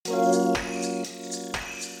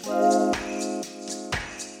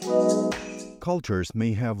Cultures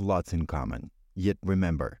may have lots in common, yet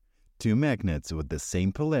remember, two magnets with the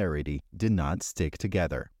same polarity do not stick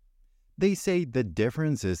together. They say that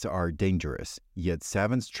differences are dangerous, yet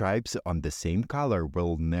 7 stripes on the same color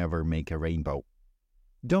will never make a rainbow.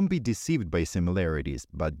 Don't be deceived by similarities,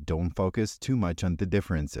 but don't focus too much on the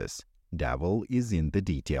differences. Devil is in the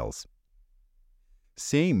details.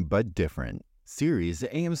 Same but different series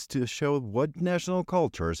aims to show what national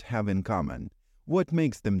cultures have in common, what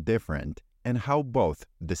makes them different, and how both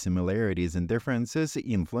the similarities and differences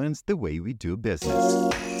influence the way we do business.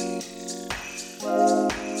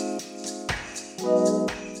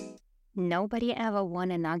 Nobody ever won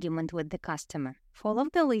an argument with the customer. Follow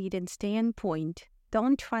the lead and stay on point.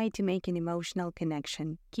 Don't try to make an emotional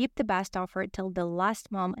connection. Keep the best offer till the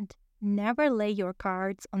last moment. Never lay your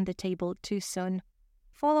cards on the table too soon.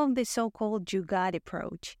 Follow the so-called you got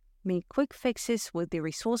approach. Make quick fixes with the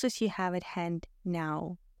resources you have at hand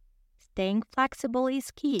now. Staying flexible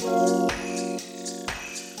is key.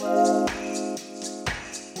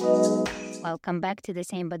 Welcome back to the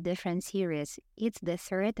Same But Different series. It's the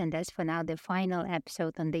third and as for now the final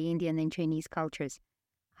episode on the Indian and Chinese cultures.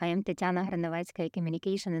 I am Tetyana Hrynovetska, a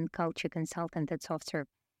communication and culture consultant at SoftServe,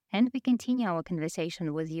 and we continue our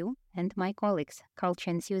conversation with you and my colleagues, culture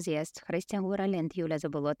enthusiasts Khrystyna Hural and Yuliia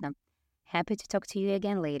Zabolotna. Happy to talk to you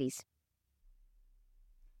again, ladies.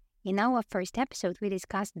 In our first episode, we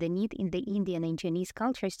discussed the need in the Indian and Chinese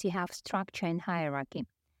cultures to have structure and hierarchy.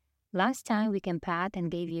 Last time, we compared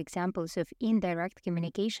and gave you examples of indirect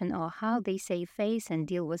communication or how they save face and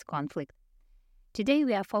deal with conflict. Today,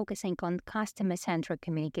 we are focusing on customer-centric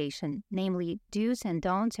communication, namely do's and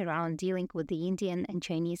don'ts around dealing with the Indian and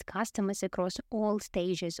Chinese customers across all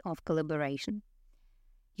stages of collaboration.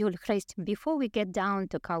 Yul, Khryst, before we get down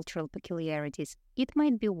to cultural peculiarities, it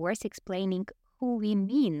might be worth explaining who we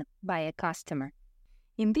mean by a customer.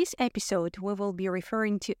 In this episode, we will be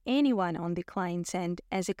referring to anyone on the client's end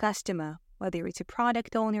as a customer, whether it's a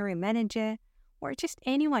product owner, a manager, or just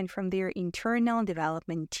anyone from their internal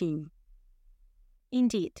development team.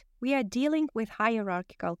 Indeed, we are dealing with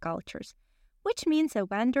hierarchical cultures, which means a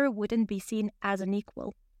vendor wouldn't be seen as an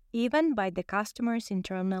equal, even by the customer's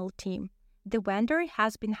internal team. The vendor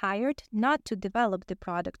has been hired not to develop the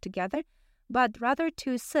product together, but rather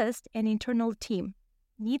to assist an internal team.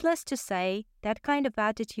 Needless to say, that kind of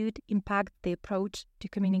attitude impacts the approach to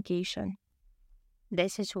communication.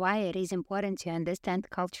 This is why it is important to understand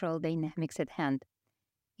cultural dynamics at hand.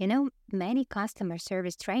 Many customer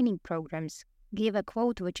service training programs give a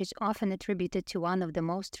quote which is often attributed to one of the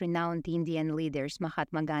most renowned Indian leaders,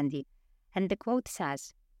 Mahatma Gandhi. And the quote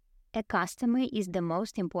says, "A customer is the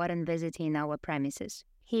most important visitor in our premises.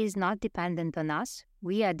 He is not dependent on us,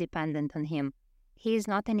 we are dependent on him. He is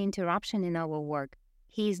not an interruption in our work.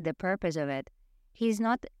 He is the purpose of it. He is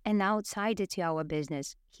not an outsider to our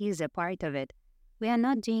business. He is a part of it. We are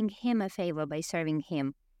not doing him a favor by serving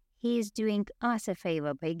him. He is doing us a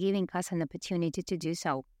favor by giving us an opportunity to do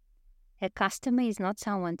so. A customer is not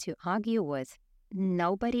someone to argue with.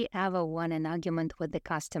 Nobody ever won an argument with the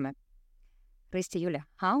customer." Yuliia,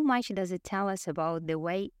 how much does it tell us about the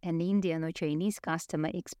way an Indian or Chinese customer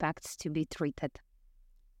expects to be treated?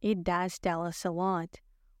 It does tell us a lot.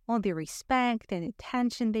 All the respect and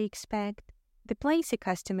attention they expect, the place a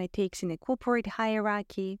customer takes in a corporate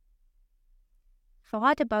hierarchy.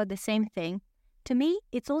 Thought about the same thing. To me,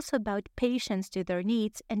 it's also about patience to their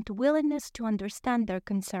needs and willingness to understand their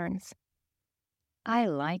concerns. I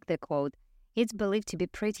like the quote. It's believed to be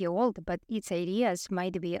pretty old, but its ideas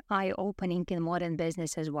might be eye-opening in modern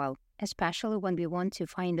business as well, especially when we want to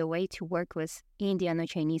find a way to work with Indian or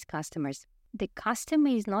Chinese customers. The customer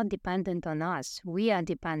is not dependent on us, we are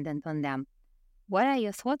dependent on them. What are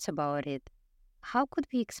your thoughts about it? How could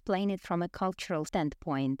we explain it from a cultural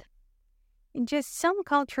standpoint? Just some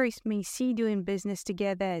cultures may see doing business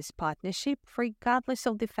together as partnership, regardless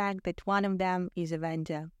of the fact that one of them is a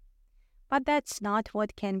vendor. But that's not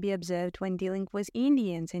what can be observed when dealing with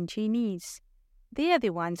Indians and Chinese. They are the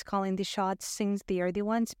ones calling the shots since they are the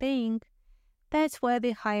ones paying. That's where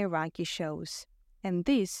the hierarchy shows, and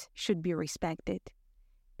this should be respected.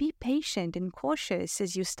 Be patient and cautious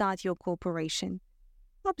as you start your cooperation.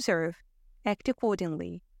 Observe, act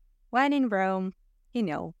accordingly. When in Rome,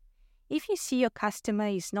 if you see your customer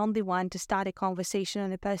is not the one to start a conversation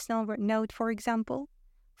on a personal note, for example,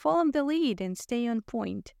 follow the lead and stay on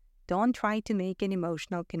point. Don't try to make an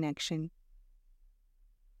emotional connection.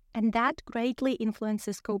 And that greatly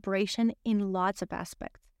influences cooperation in lots of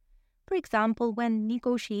aspects. For example, when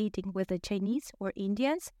negotiating with the Chinese or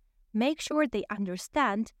Indians, make sure they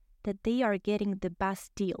understand that they are getting the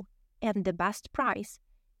best deal and the best price.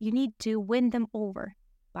 You need to win them over.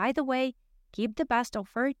 By the way, Keep the best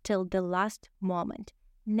offer till the last moment.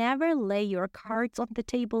 Never lay your cards on the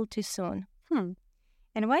table too soon.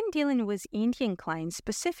 And when dealing with Indian clients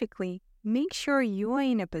specifically, make sure you are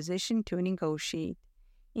in a position to negotiate.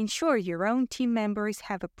 Ensure your own team members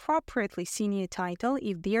have appropriately senior title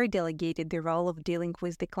if they are delegated the role of dealing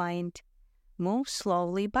with the client. Move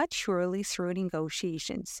slowly but surely through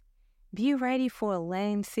negotiations. Be ready for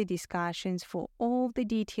lengthy discussions for all the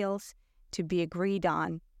details to be agreed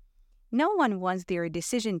on. No one wants their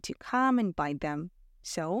decision to come and bite them,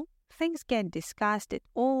 so things get discussed at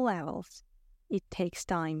all levels. It takes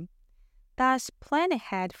time. Thus, plan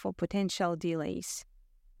ahead for potential delays.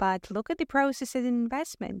 But look at the process as an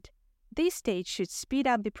investment. This stage should speed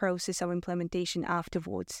up the process of implementation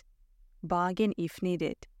afterwards. Bargain if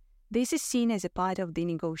needed. This is seen as a part of the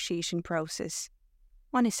negotiation process.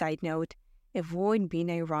 On a side note, avoid being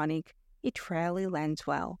ironic. It rarely lands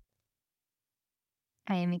well.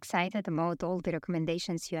 I am excited about all the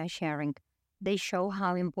recommendations you are sharing. They show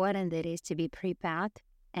how important it is to be prepared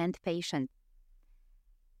and patient.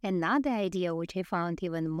 Another idea which I found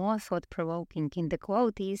even more thought-provoking in the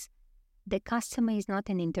quote is, the customer is not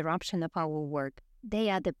an interruption of our work. They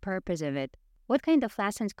are the purpose of it. What kind of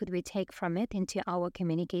lessons could we take from it into our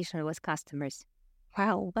communication with customers?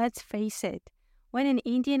 Well, let's face it. When an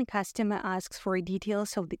Indian customer asks for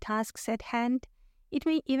details of the tasks at hand, it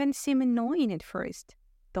may even seem annoying at first.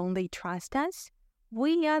 Don't they trust us?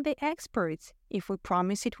 We are the experts. If we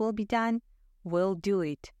promise it will be done, we'll do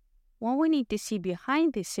it. What we need to see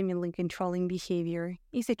behind this seemingly controlling behavior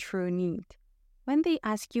is a true need. When they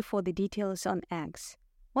ask you for the details on X,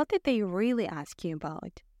 what did they really ask you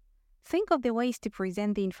about? Think of the ways to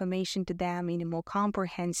present the information to them in a more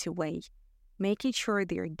comprehensive way, making sure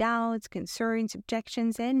their doubts, concerns,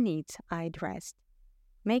 objections, and needs are addressed.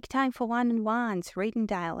 Make time for one-on-ones, written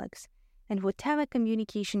dialogues, and whatever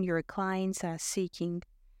communication your clients are seeking.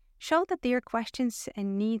 Show that their questions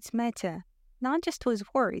and needs matter, not just with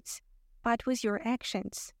words, but with your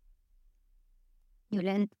actions.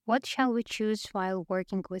 Yuliia, what shall we choose while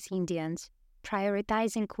working with Indians?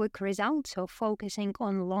 Prioritizing quick results or focusing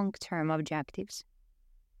on long-term objectives?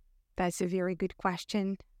 That's a very good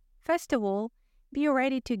question. First of all, be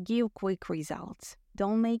ready to give quick results.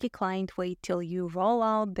 Don't make a client wait till you roll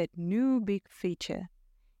out that new big feature.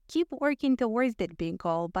 Keep working towards that big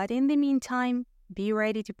goal, but in the meantime, be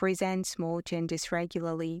ready to present small changes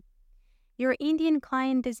regularly. Your Indian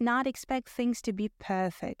client does not expect things to be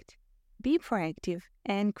perfect. Be proactive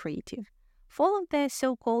and creative. Follow the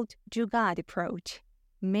so-called jugaad approach.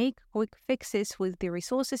 Make quick fixes with the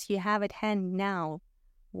resources you have at hand now.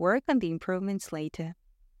 Work on the improvements later.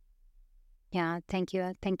 Yeah, thank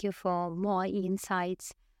you. Thank you for more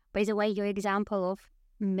insights. By the way, your example of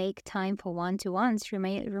make time for one-to-ones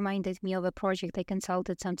reminded me of a project I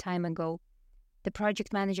consulted some time ago. The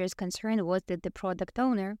project manager's concern was that the product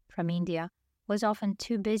owner from India was often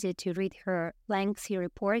too busy to read her lengthy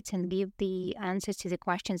reports and give the answers to the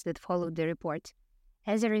questions that followed the report.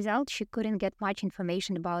 As a result, she couldn't get much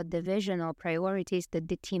information about the vision or priorities that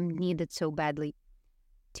the team needed so badly.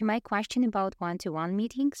 To my question about one-to-one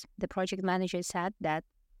meetings, the project manager said that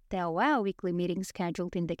there were weekly meetings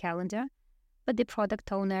scheduled in the calendar, but the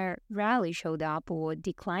product owner rarely showed up or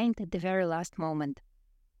declined at the very last moment.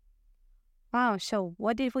 Wow, so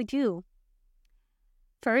what did we do?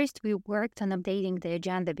 First, we worked on updating the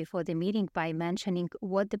agenda before the meeting by mentioning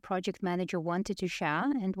what the project manager wanted to share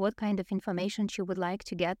and what kind of information she would like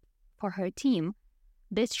to get for her team.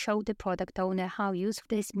 This showed the product owner how useful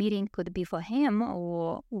this meeting could be for him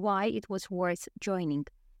or why it was worth joining.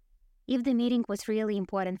 If the meeting was really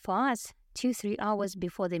important for us, 2-3 hours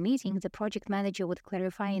before the meeting, the project manager would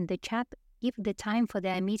clarify in the chat if the time for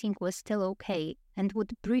their meeting was still okay and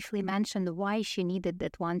would briefly mention why she needed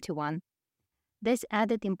that one-to-one. This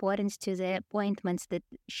added importance to the appointments that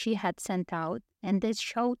she had sent out, and this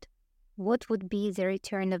showed what would be the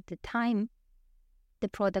return of the time the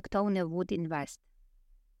product owner would invest.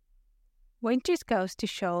 Which just goes to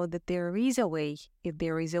show that there is a way if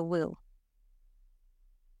there is a will.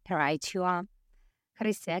 Right, you are.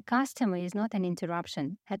 Khrystyana, a customer is not an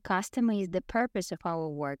interruption. A customer is the purpose of our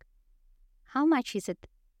work. How much is it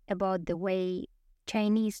about the way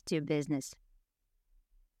Chinese do business?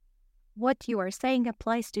 What you are saying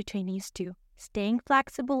applies to Chinese too. Staying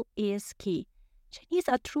flexible is key. Chinese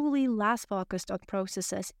are truly less focused on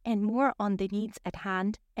processes and more on the needs at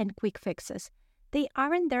hand and quick fixes. They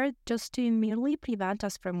aren't there just to merely prevent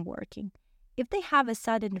us from working. If they have a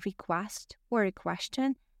sudden request or a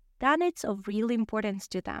question, then it's of real importance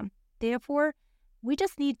to them. Therefore, we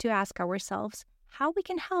just need to ask ourselves how we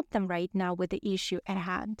can help them right now with the issue at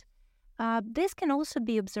hand. This can also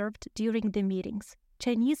be observed during the meetings.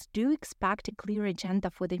 Chinese do expect a clear agenda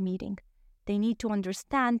for the meeting. They need to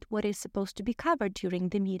understand what is supposed to be covered during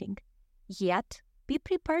the meeting. Yet, be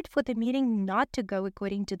prepared for the meeting not to go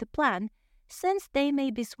according to the plan, since they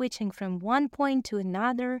may be switching from one point to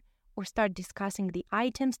another or start discussing the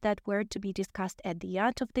items that were to be discussed at the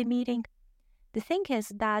end of the meeting. The thing is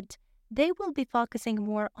that they will be focusing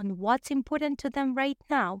more on what's important to them right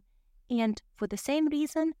now, and for the same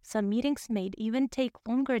reason, some meetings may even take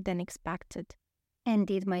longer than expected. And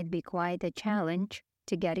it might be quite a challenge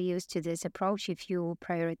to get used to this approach if you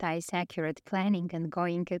prioritize accurate planning and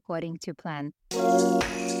going according to plan.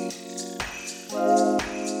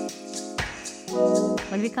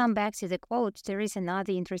 When we come back to the quotes, there is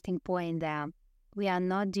another interesting point there. We are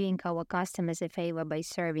not doing our customers a favor by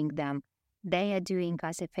serving them. They are doing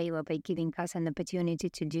us a favor by giving us an opportunity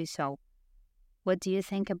to do so. What do you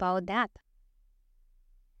think about that?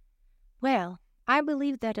 Well, I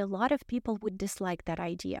believe that a lot of people would dislike that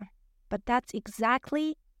idea. But that's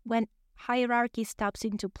exactly when hierarchy steps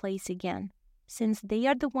into place again. Since they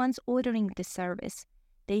are the ones ordering the service,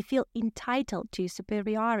 they feel entitled to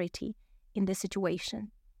superiority in the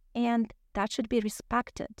situation. And that should be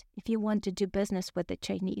respected if you want to do business with the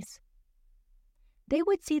Chinese. They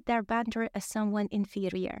would see their vendor as someone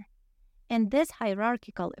inferior. And this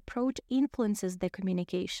hierarchical approach influences the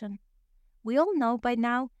communication. We all know by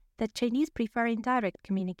now that Chinese prefer indirect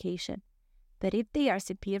communication. But if they are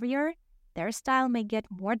superior, their style may get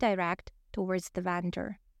more direct towards the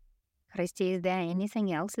vendor. Khrysti, is there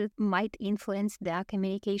anything else that might influence their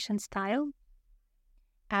communication style?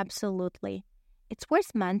 Absolutely. It's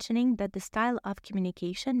worth mentioning that the style of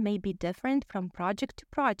communication may be different from project to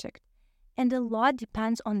project, and a lot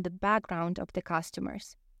depends on the background of the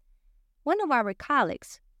customers. One of our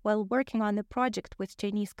colleagues, while working on a project with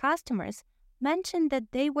Chinese customers, mentioned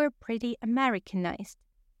that they were pretty Americanized.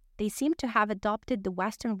 They seem to have adopted the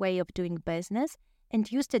Western way of doing business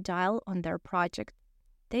and used a dial on their project.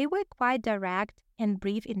 They were quite direct and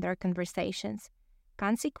brief in their conversations.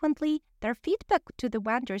 Consequently, their feedback to the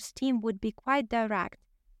vendor's team would be quite direct,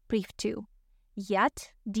 brief too,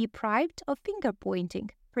 yet deprived of finger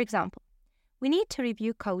pointing. For example, we need to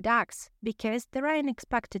review code X because there are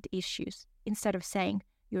unexpected issues. Instead of saying,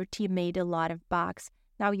 your team made a lot of bugs,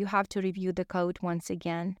 now you have to review the code once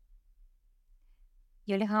again.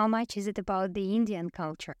 Yuliia, how much is it about the Indian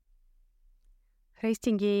culture?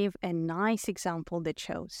 Khrystyna gave a nice example that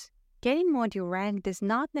shows getting more direct does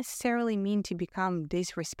not necessarily mean to become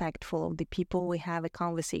disrespectful of the people we have a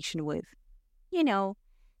conversation with. You know,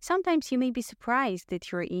 sometimes you may be surprised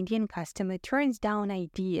that your Indian customer turns down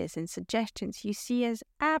ideas and suggestions you see as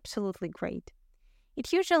absolutely great.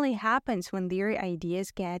 It usually happens when their ideas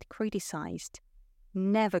get criticized.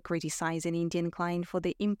 Never criticize an Indian client for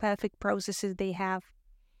the imperfect processes they have.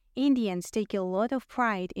 Indians take a lot of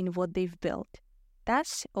pride in what they've built.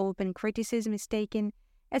 Thus, open criticism is taken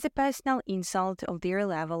as a personal insult of their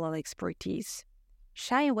level of expertise.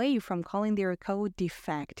 Shy away from calling their code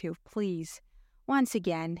defective, please. Once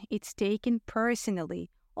again, it's taken personally,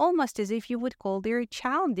 almost as if you would call their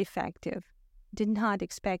child defective. Do not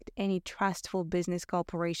expect any trustful business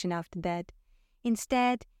cooperation after that.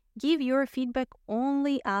 Instead, give your feedback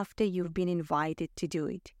only after you've been invited to do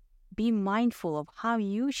it. Be mindful of how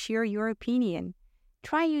you share your opinion.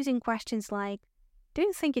 Try using questions like, do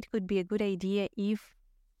you think it could be a good idea if,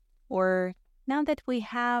 or now that we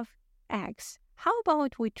have X, how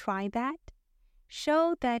about we try that?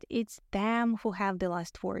 Show that it's them who have the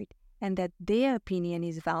last word and that their opinion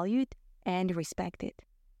is valued and respected.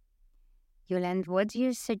 Yuliia, what do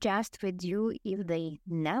you suggest we do if they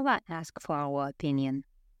never ask for our opinion?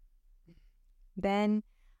 Then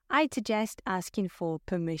I'd suggest asking for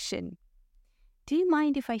permission. Do you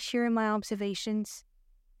mind if I share my observations?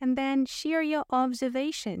 And then share your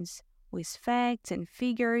observations with facts and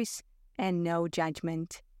figures and no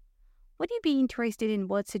judgment. Would you be interested in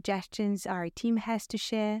what suggestions our team has to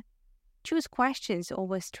share? Choose questions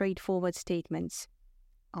over straightforward statements.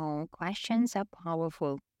 Oh, questions are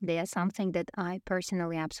powerful. They are something that I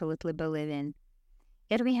personally absolutely believe in.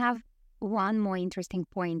 Yet we have one more interesting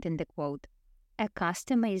point in the quote. A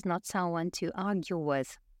customer is not someone to argue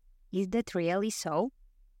with. Is that really so?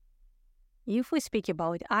 If we speak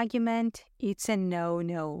about argument, it's a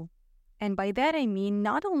no-no. And by that I mean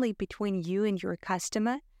not only between you and your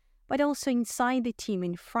customer, but also inside the team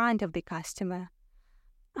in front of the customer.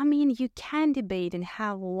 I mean, you can debate and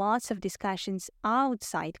have lots of discussions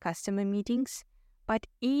outside customer meetings, but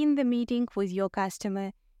in the meeting with your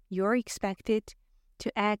customer, you're expected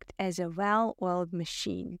to act as a well-oiled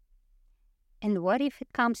machine. And what if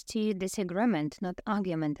it comes to disagreement, not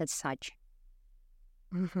argument as such?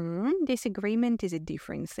 Disagreement is a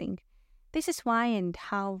different thing. This is why and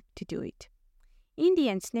how to do it.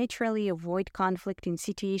 Indians naturally avoid conflict in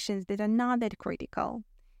situations that are not that critical.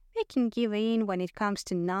 They can give in when it comes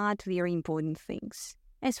to not very important things.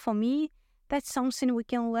 As for me, that's something we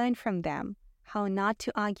can learn from them, how not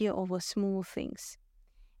to argue over small things.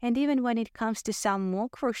 And even when it comes to some more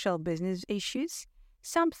crucial business issues,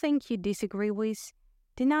 something you disagree with,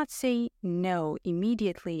 do not say no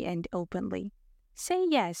immediately and openly. Say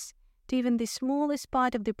yes to even the smallest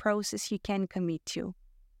part of the process you can commit to.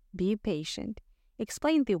 Be patient.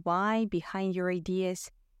 Explain the why behind your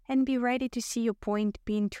ideas and be ready to see your point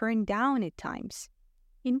being turned down at times.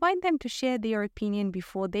 Invite them to share their opinion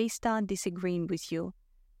before they start disagreeing with you.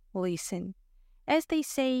 Listen. As they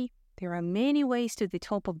say, there are many ways to the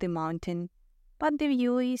top of the mountain, but the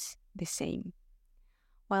view is the same.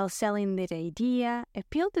 While selling that idea,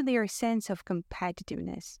 appeal to their sense of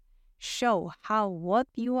competitiveness. Show how what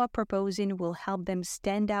you are proposing will help them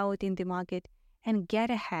stand out in the market and get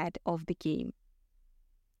ahead of the game.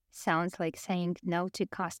 Sounds like saying no to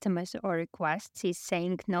customers or requests is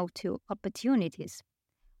saying no to opportunities,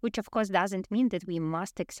 which of course doesn't mean that we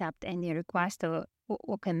must accept any request or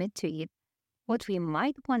commit to it. What we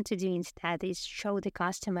might want to do instead is show the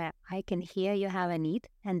customer, I can hear you have a need,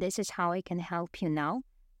 and this is how I can help you now.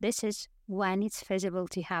 This is when it's feasible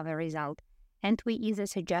to have a result. And we either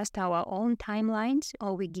suggest our own timelines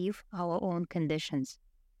or we give our own conditions.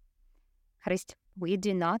 Khryst, we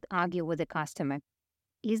do not argue with the customer.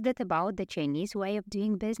 Is that about the Chinese way of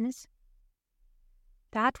doing business?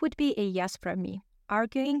 That would be a yes from me.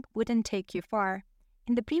 Arguing wouldn't take you far.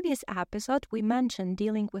 In the previous episode, we mentioned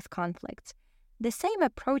dealing with conflicts. The same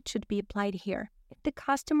approach should be applied here. If the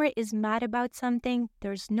customer is mad about something,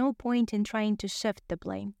 there's no point in trying to shift the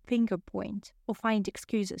blame, finger point, or find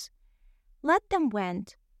excuses. Let them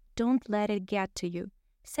vent. Don't let it get to you.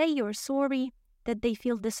 Say you're sorry, that they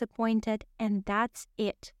feel disappointed, and that's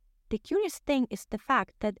it. The curious thing is the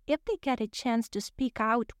fact that if they get a chance to speak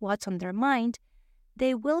out what's on their mind,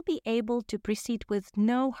 they will be able to proceed with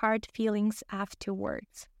no hard feelings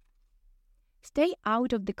afterwards. Stay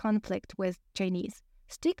out of the conflict with Chinese.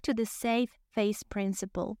 Stick to the safe face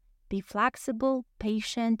principle. Be flexible,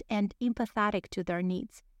 patient, and empathetic to their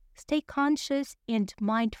needs. Stay conscious and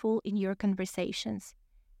mindful in your conversations.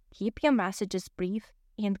 Keep your messages brief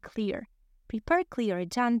and clear. Prepare clear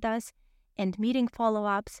agendas and meeting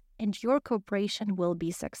follow-ups, and your cooperation will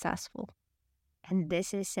be successful. And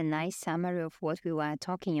this is a nice summary of what we were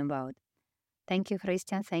talking about. Thank you,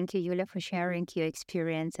 Khrystyna. Thank you, Yuliia, for sharing your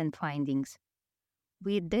experience and findings.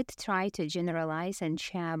 We did try to generalize and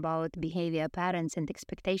share about behavior patterns and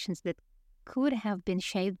expectations that could have been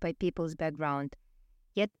shaped by people's background.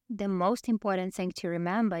 Yet the most important thing to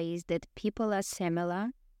remember is that people are similar,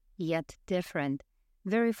 yet different.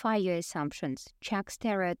 Verify your assumptions, check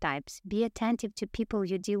stereotypes, be attentive to people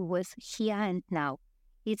you deal with here and now.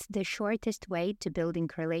 It's the shortest way to building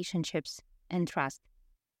relationships and trust.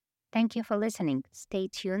 Thank you for listening. Stay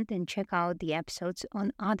tuned and check out the episodes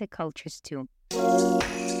on other cultures too.